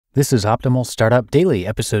This is Optimal Startup Daily,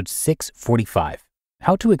 episode 645,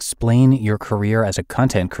 How to Explain Your Career as a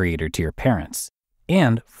Content Creator to Your Parents,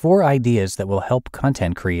 and 4 Ideas That Will Help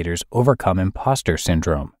Content Creators Overcome Imposter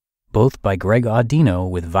Syndrome, both by Greg Audino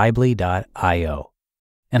with Vibely.io.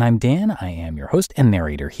 And I'm Dan, I am your host and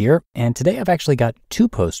narrator here, and today I've actually got 2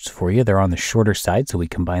 posts for you. They're on the shorter side, so we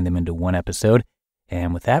combine them into one episode,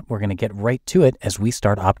 and with that, we're going to get right to it as we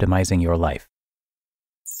start optimizing your life.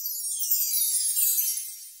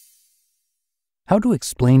 How to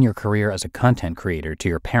Explain Your Career as a Content Creator to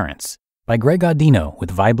Your Parents by Greg Audino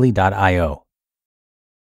with Vibely.io.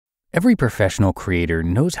 Every professional creator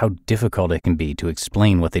knows how difficult it can be to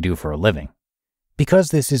explain what they do for a living. Because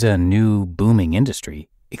this is a new, booming industry,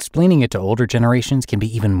 explaining it to older generations can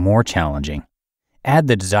be even more challenging. Add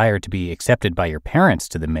the desire to be accepted by your parents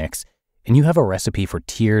to the mix, and you have a recipe for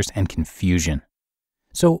tears and confusion.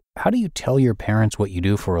 So, how do you tell your parents what you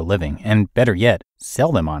do for a living, and better yet,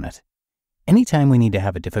 sell them on it? Anytime we need to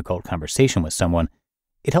have a difficult conversation with someone,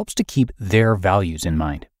 it helps to keep their values in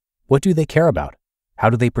mind. What do they care about? How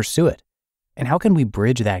do they pursue it? And how can we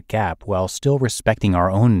bridge that gap while still respecting our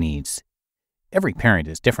own needs? Every parent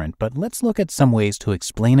is different, but let's look at some ways to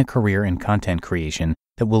explain a career in content creation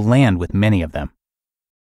that will land with many of them.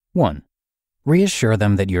 1. Reassure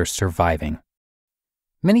them that you're surviving.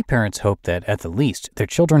 Many parents hope that, at the least, their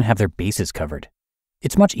children have their bases covered.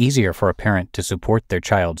 It's much easier for a parent to support their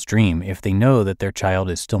child's dream if they know that their child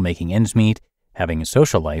is still making ends meet, having a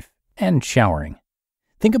social life, and showering.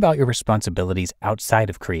 Think about your responsibilities outside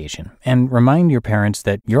of creation and remind your parents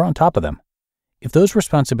that you're on top of them. If those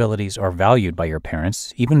responsibilities are valued by your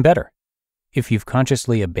parents, even better. If you've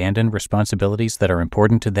consciously abandoned responsibilities that are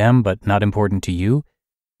important to them but not important to you,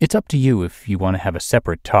 it's up to you if you want to have a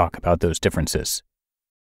separate talk about those differences.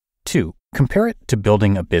 2. Compare it to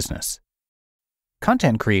building a business.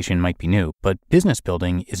 Content creation might be new, but business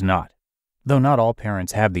building is not. Though not all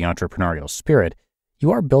parents have the entrepreneurial spirit,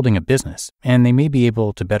 you are building a business, and they may be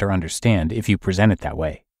able to better understand if you present it that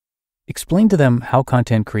way. Explain to them how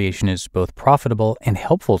content creation is both profitable and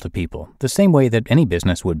helpful to people, the same way that any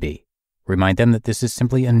business would be. Remind them that this is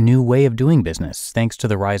simply a new way of doing business, thanks to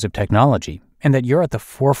the rise of technology, and that you're at the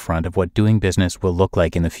forefront of what doing business will look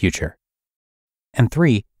like in the future. And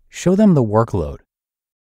 3, show them the workload.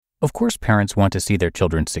 Of course, parents want to see their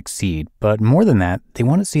children succeed, but more than that, they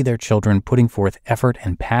want to see their children putting forth effort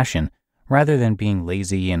and passion rather than being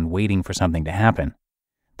lazy and waiting for something to happen.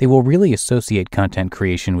 They will really associate content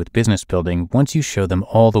creation with business building once you show them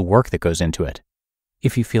all the work that goes into it.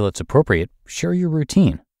 If you feel it's appropriate, share your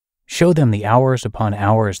routine. Show them the hours upon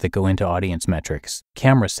hours that go into audience metrics,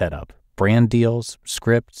 camera setup, brand deals,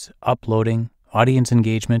 scripts, uploading, audience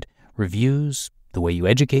engagement, reviews, the way you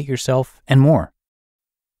educate yourself, and more.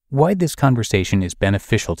 Why this conversation is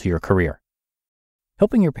beneficial to your career.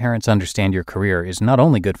 Helping your parents understand your career is not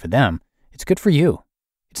only good for them, it's good for you.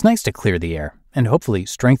 It's nice to clear the air and hopefully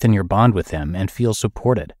strengthen your bond with them and feel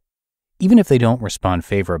supported. Even if they don't respond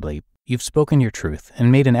favorably, you've spoken your truth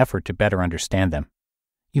and made an effort to better understand them.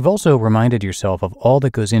 You've also reminded yourself of all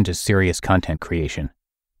that goes into serious content creation.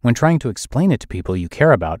 When trying to explain it to people you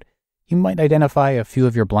care about, you might identify a few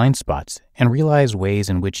of your blind spots and realize ways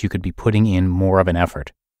in which you could be putting in more of an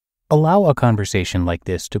effort. Allow a conversation like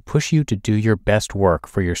this to push you to do your best work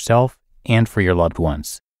for yourself and for your loved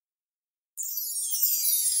ones.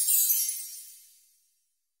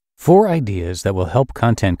 4 Ideas That Will Help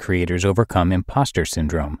Content Creators Overcome Imposter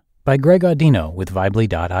Syndrome by Greg Audino with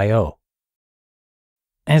Vibely.io.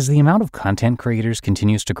 As the amount of content creators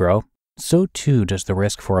continues to grow, so too does the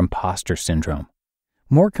risk for imposter syndrome.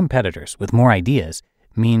 More competitors with more ideas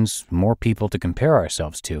means more people to compare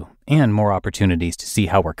ourselves to and more opportunities to see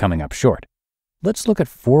how we're coming up short. Let's look at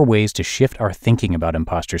 4 ways to shift our thinking about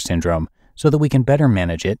imposter syndrome so that we can better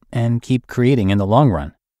manage it and keep creating in the long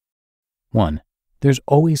run. 1. There's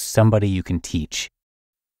always somebody you can teach.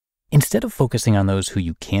 Instead of focusing on those who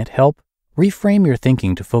you can't help, reframe your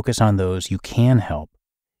thinking to focus on those you can help.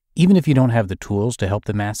 Even if you don't have the tools to help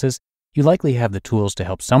the masses, you likely have the tools to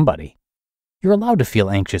help somebody. You're allowed to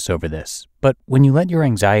feel anxious over this, but when you let your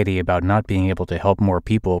anxiety about not being able to help more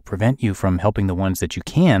people prevent you from helping the ones that you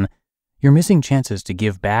can, you're missing chances to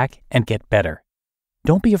give back and get better.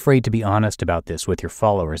 Don't be afraid to be honest about this with your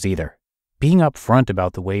followers either. Being upfront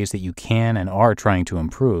about the ways that you can and are trying to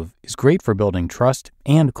improve is great for building trust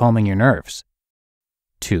and calming your nerves.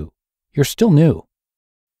 2. You're still new.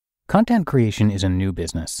 Content creation is a new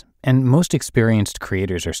business, and most experienced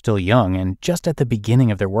creators are still young and just at the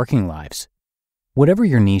beginning of their working lives. Whatever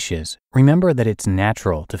your niche is, remember that it's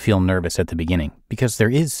natural to feel nervous at the beginning because there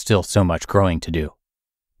is still so much growing to do.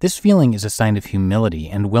 This feeling is a sign of humility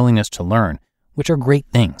and willingness to learn, which are great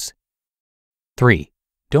things. 3.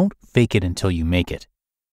 Don't fake it until you make it.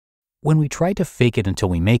 When we try to fake it until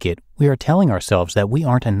we make it, we are telling ourselves that we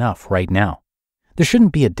aren't enough right now. There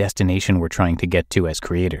shouldn't be a destination we're trying to get to as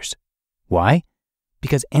creators. Why?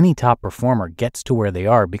 Because any top performer gets to where they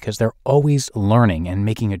are because they're always learning and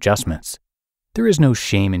making adjustments. There is no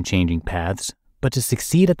shame in changing paths, but to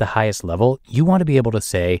succeed at the highest level, you want to be able to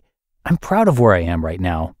say, I'm proud of where I am right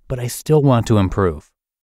now, but I still want to improve.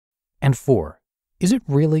 And 4, is it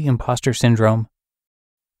really imposter syndrome?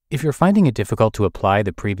 If you're finding it difficult to apply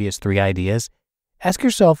the previous 3 ideas, ask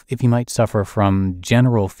yourself if you might suffer from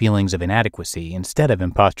general feelings of inadequacy instead of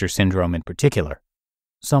imposter syndrome in particular.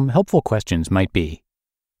 Some helpful questions might be,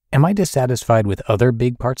 am I dissatisfied with other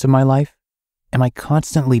big parts of my life? Am I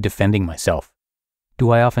constantly defending myself? Do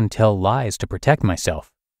I often tell lies to protect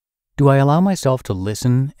myself? Do I allow myself to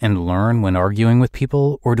listen and learn when arguing with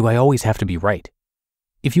people, or do I always have to be right?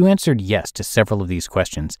 If you answered yes to several of these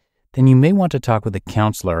questions, then you may want to talk with a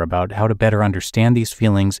counselor about how to better understand these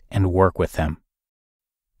feelings and work with them.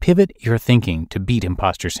 Pivot your thinking to beat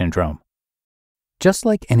imposter syndrome. Just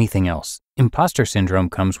like anything else, imposter syndrome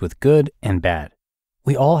comes with good and bad.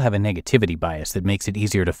 We all have a negativity bias that makes it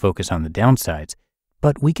easier to focus on the downsides,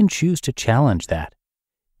 but we can choose to challenge that.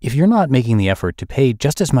 If you're not making the effort to pay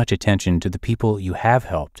just as much attention to the people you have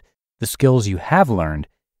helped, the skills you have learned,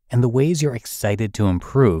 and the ways you're excited to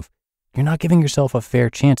improve, you're not giving yourself a fair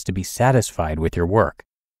chance to be satisfied with your work.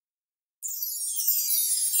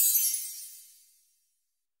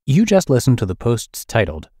 You just listened to the posts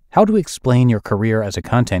titled, How to Explain Your Career as a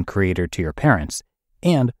Content Creator to Your Parents,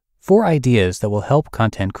 and 4 Ideas That Will Help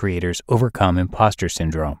Content Creators Overcome Imposter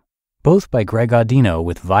Syndrome, both by Greg Audino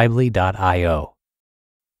with Vibely.io.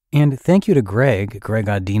 And thank you to Greg. Greg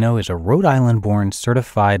Audino is a Rhode Island-born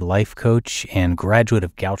certified life coach and graduate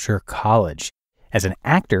of Goucher College. As an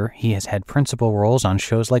actor, he has had principal roles on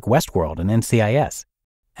shows like Westworld and NCIS.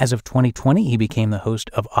 As of 2020, he became the host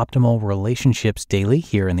of Optimal Relationships Daily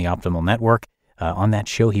here in the Optimal Network. On that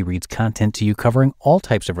show, he reads content to you covering all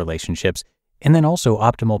types of relationships, and then also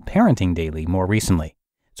Optimal Parenting Daily more recently.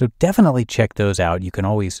 So definitely check those out. You can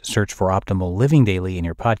always search for Optimal Living Daily in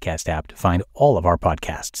your podcast app to find all of our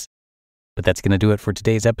podcasts. But that's going to do it for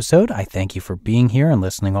today's episode. I thank you for being here and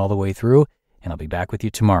listening all the way through, and I'll be back with you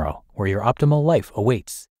tomorrow, where your optimal life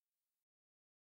awaits.